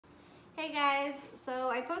Hey guys, so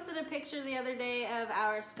I posted a picture the other day of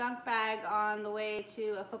our skunk bag on the way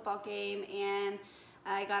to a football game, and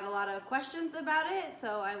I got a lot of questions about it,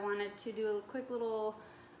 so I wanted to do a quick little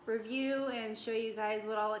review and show you guys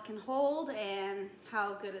what all it can hold and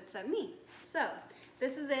how good it's done me. So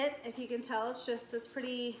this is it. If you can tell, it's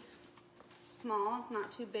pretty small,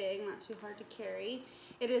 not too big, not too hard to carry.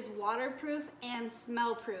 It is waterproof and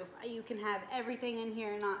smell proof. You can have everything in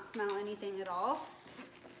here and not smell anything at all.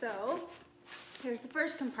 So here's the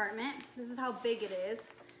first compartment. This is how big it is.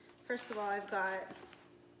 First of all, I've got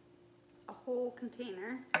a whole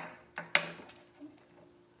container,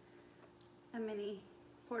 a mini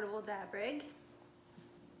portable dab rig,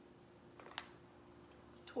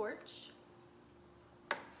 torch,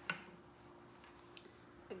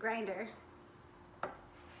 a grinder.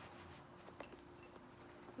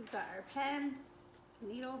 We've got our pen,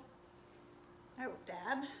 needle, our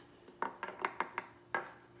dab,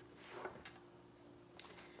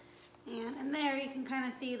 and in there you can kind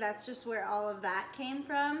of see that's just where all of that came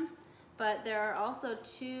from, but there are also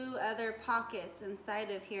two other pockets inside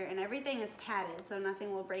of here, and everything is padded so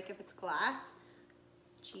nothing will break if it's glass.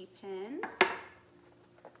 G-pen,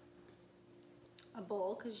 a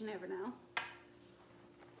bowl because you never know.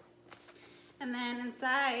 And then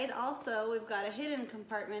inside also we've got a hidden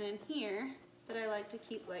compartment in here that I like to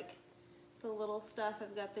keep like the little stuff.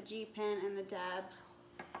 I've got the G-pen and the dab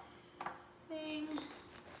thing.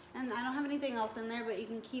 And I don't have anything else in there, but you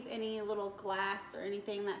can keep any little glass or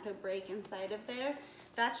anything that could break inside of there.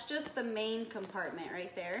 That's just the main compartment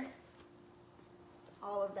right there.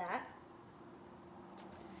 All of that.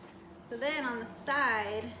 So then on the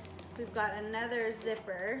side, we've got another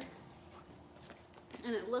zipper.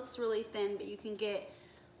 And it looks really thin, but you can get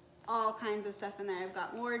all kinds of stuff in there. I've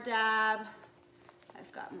got more dab.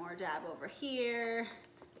 I've got more dab over here.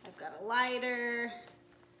 I've got a lighter.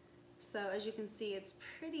 So as you can see, it's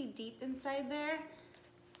pretty deep inside there.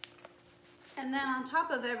 And then on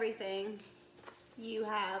top of everything, you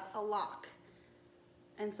have a lock.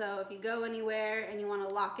 And so if you go anywhere and you want to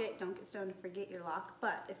lock it, don't get stoned and forget your lock,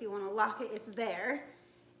 but if you want to lock it, it's there.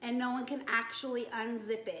 And no one can actually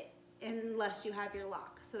unzip it unless you have your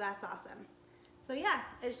lock. So that's awesome. So yeah,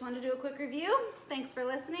 I just wanted to do a quick review. Thanks for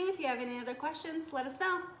listening. If you have any other questions, let us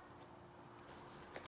know.